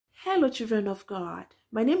Hello, children of God.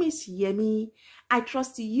 My name is Yemi. I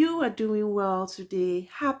trust you are doing well today.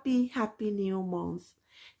 Happy new month.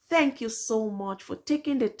 Thank you so much for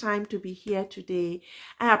taking the time to be here today.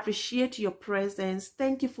 I appreciate your presence.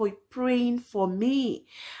 Thank you for praying for me.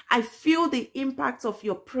 I feel the impact of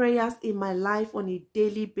your prayers in my life on a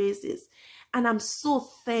daily basis. And I'm so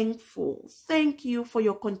thankful. Thank you for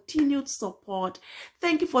your continued support.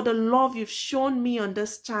 Thank you for the love you've shown me on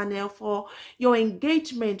this channel, for your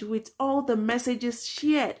engagement with all the messages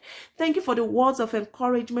shared. Thank you for the words of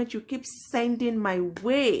encouragement you keep sending my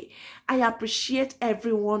way. I appreciate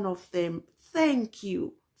every one of them. Thank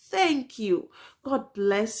you. Thank you. God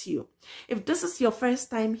bless you. If this is your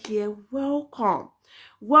first time here, welcome.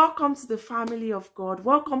 Welcome to the family of God.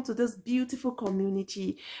 Welcome to this beautiful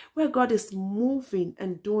community where God is moving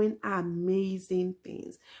and doing amazing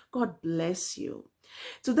things. God bless you.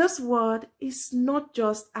 Today's word is not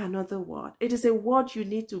just another word. It is a word you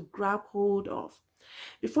need to grab hold of.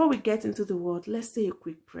 Before we get into the word, let's say a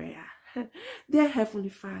quick prayer. Dear Heavenly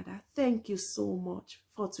Father, thank you so much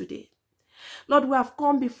for today. Lord, we have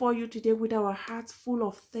come before you today with our hearts full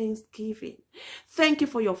of thanksgiving. Thank you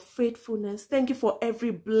for your faithfulness. Thank you for every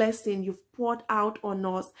blessing you've poured out on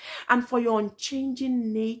us and for your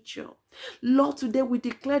unchanging nature. Lord, today we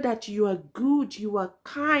declare that you are good, you are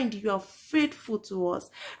kind, you are faithful to us,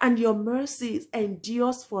 and your mercies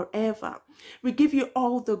endures forever. We give you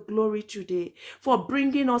all the glory today for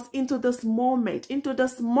bringing us into this moment, into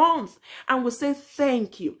this month, and we say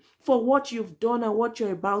thank you for what you've done and what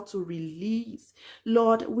you're about to release.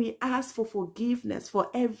 Lord, we ask for forgiveness for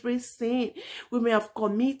every sin we may have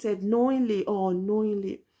committed knowingly or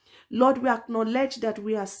unknowingly. Lord, we acknowledge that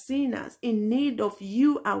we are sinners in need of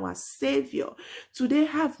you, our Savior. Today,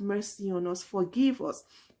 have mercy on us. Forgive us.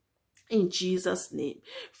 In Jesus' name.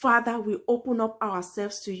 Father, we open up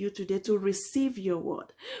ourselves to you today to receive your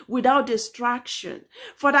word without distraction.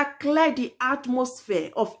 Father, clear the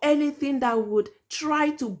atmosphere of anything that would try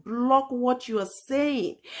to block what you are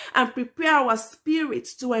saying and prepare our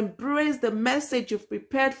spirits to embrace the message you've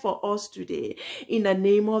prepared for us today. In the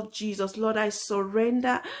name of Jesus, Lord, I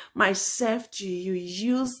surrender myself to you.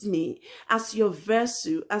 Use me as your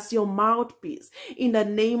vessel, as your mouthpiece. In the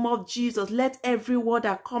name of Jesus, let every word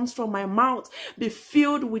that comes from my mouth be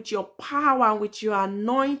filled with your power and with your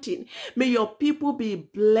anointing. May your people be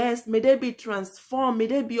blessed. May they be transformed. May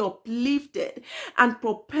they be uplifted and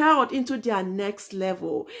propelled into their next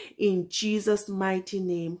level. In Jesus' mighty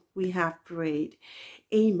name we have prayed.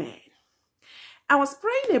 Amen. I was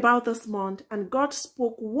praying about this month and God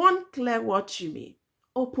spoke one clear word to me.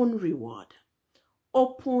 Open reward.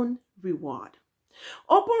 Open reward.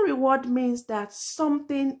 Open reward means that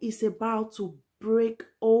something is about to break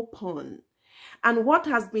open. And what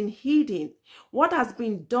has been hidden, what has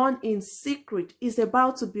been done in secret is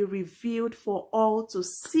about to be revealed for all to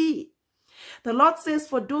see. The Lord says,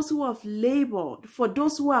 for those who have labored, for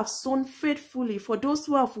those who have sown faithfully, for those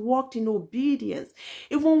who have walked in obedience,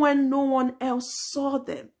 even when no one else saw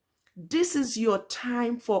them, this is your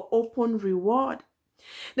time for open reward.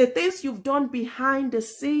 The things you've done behind the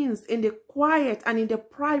scenes, in the quiet and in the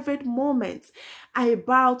private moments, are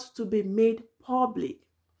about to be made public.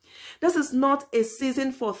 This is not a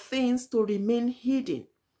season for things to remain hidden.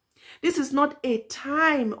 This is not a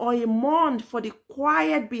time or a month for the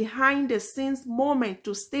quiet behind the scenes moment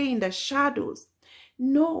to stay in the shadows.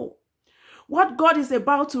 No. What God is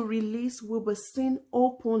about to release will be seen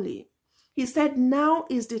openly. He said now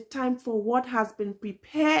is the time for what has been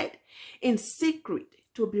prepared in secret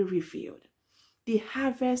to be revealed. The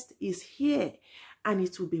harvest is here and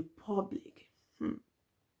it will be public.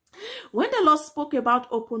 When the Lord spoke about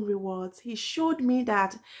open rewards, he showed me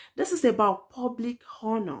that this is about public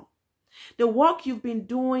honor. The work you've been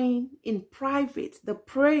doing in private, the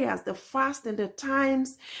prayers, the fast, and the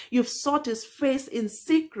times you've sought his face in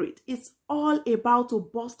secret, it's all about to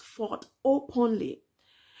burst forth openly.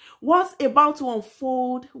 What's about to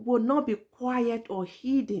unfold will not be quiet or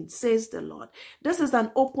hidden, says the Lord. This is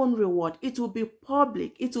an open reward. It will be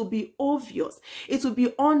public. It will be obvious. It will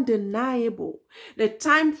be undeniable. The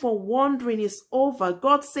time for wandering is over.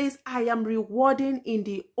 God says, I am rewarding in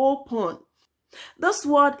the open. This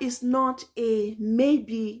word is not a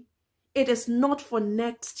maybe. It is not for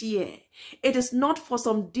next year. It is not for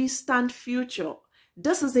some distant future.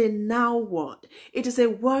 This is a now word. It is a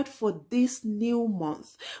word for this new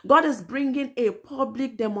month. God is bringing a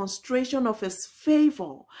public demonstration of his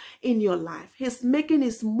favor in your life. He's making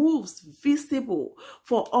his moves visible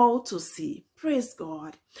for all to see. Praise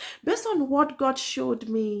God. Based on what God showed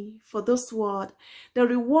me for this word, the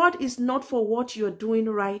reward is not for what you're doing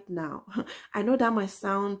right now. I know that might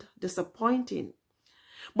sound disappointing.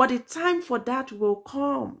 but the time for that will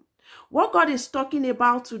come. What God is talking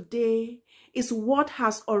about today is what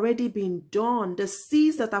has already been done, the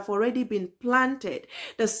seeds that have already been planted,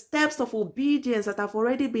 the steps of obedience that have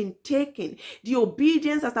already been taken, the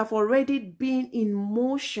obedience that have already been in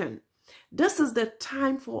motion. This is the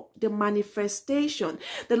time for the manifestation.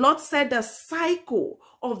 The Lord said the cycle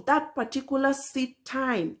of that particular seed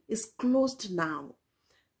time is closed now.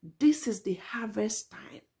 This is the harvest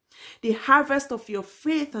time. The harvest of your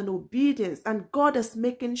faith and obedience, and God is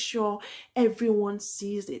making sure everyone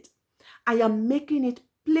sees it. I am making it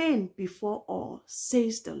plain before all,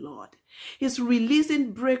 says the Lord. He's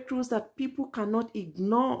releasing breakthroughs that people cannot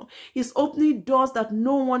ignore. He's opening doors that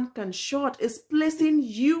no one can shut. He's placing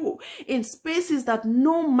you in spaces that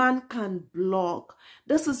no man can block.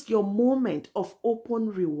 This is your moment of open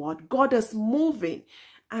reward. God is moving,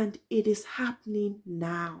 and it is happening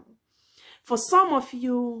now. For some of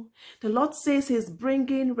you, the Lord says He's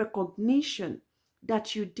bringing recognition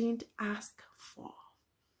that you didn't ask for.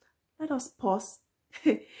 Let us pause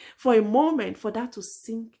for a moment for that to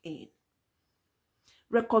sink in.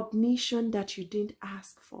 Recognition that you didn't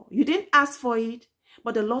ask for. You didn't ask for it,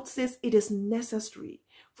 but the Lord says it is necessary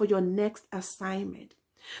for your next assignment.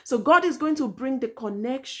 So God is going to bring the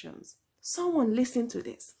connections. Someone listen to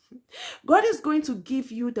this. God is going to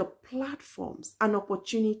give you the platforms and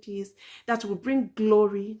opportunities that will bring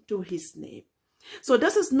glory to His name. So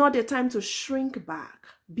this is not the time to shrink back.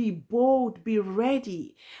 Be bold, be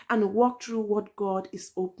ready, and walk through what God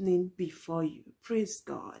is opening before you. Praise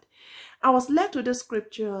God. I was led to the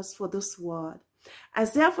scriptures for this word.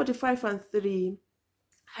 Isaiah 45:3.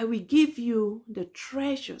 I will give you the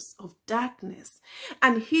treasures of darkness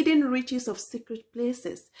and hidden riches of secret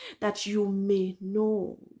places, that you may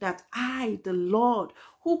know that I, the Lord,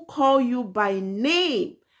 who call you by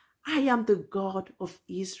name, I am the God of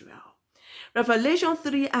Israel. Revelation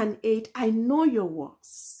 3:8, I know your works.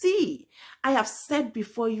 See, I have set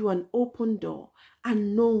before you an open door,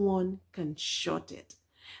 and no one can shut it.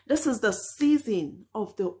 This is the season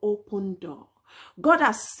of the open door. God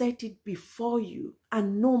has set it before you,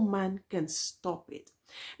 and no man can stop it.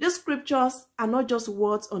 These scriptures are not just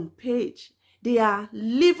words on page. They are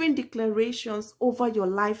living declarations over your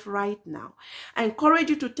life right now. I encourage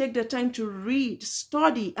you to take the time to read,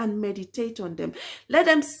 study, and meditate on them. Let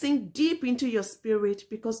them sink deep into your spirit,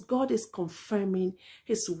 because God is confirming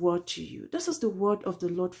His word to you. This is the word of the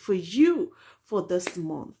Lord for you for this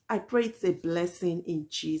month. I pray it's a blessing in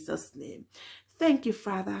Jesus' name. Thank you,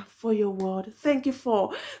 Father, for your word. Thank you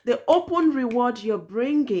for the open reward you're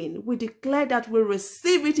bringing. We declare that we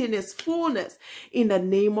receive it in its fullness in the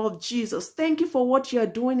name of Jesus. Thank you for what you're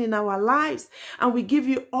doing in our lives. And we give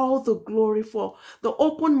you all the glory for the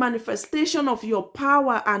open manifestation of your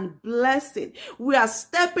power and blessing. We are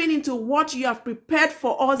stepping into what you have prepared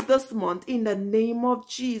for us this month in the name of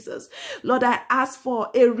Jesus. Lord, I ask for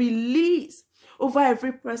a release over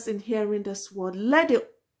every person hearing this word. Let the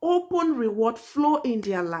open reward flow in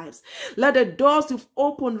their lives. Let the doors you've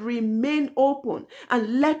opened remain open,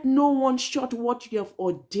 and let no one shut what you have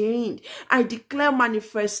ordained. I declare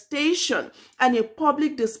manifestation and a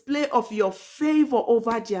public display of your favor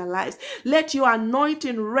over their lives. Let your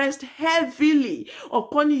anointing rest heavily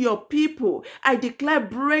upon your people. I declare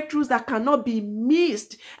breakthroughs that cannot be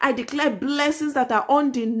missed. I declare blessings that are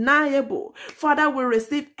undeniable. Father, we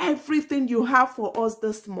receive everything you have for us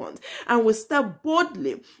this month, and we step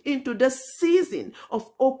boldly into the season of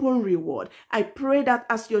open reward. I pray that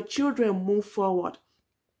as your children move forward,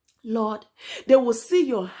 Lord, they will see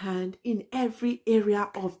your hand in every area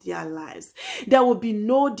of their lives. There will be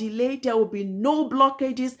no delay, there will be no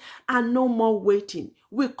blockages, and no more waiting.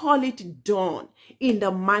 We call it done in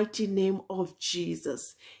the mighty name of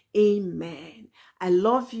Jesus. Amen. I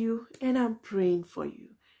love you, and I'm praying for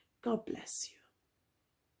you. God bless you.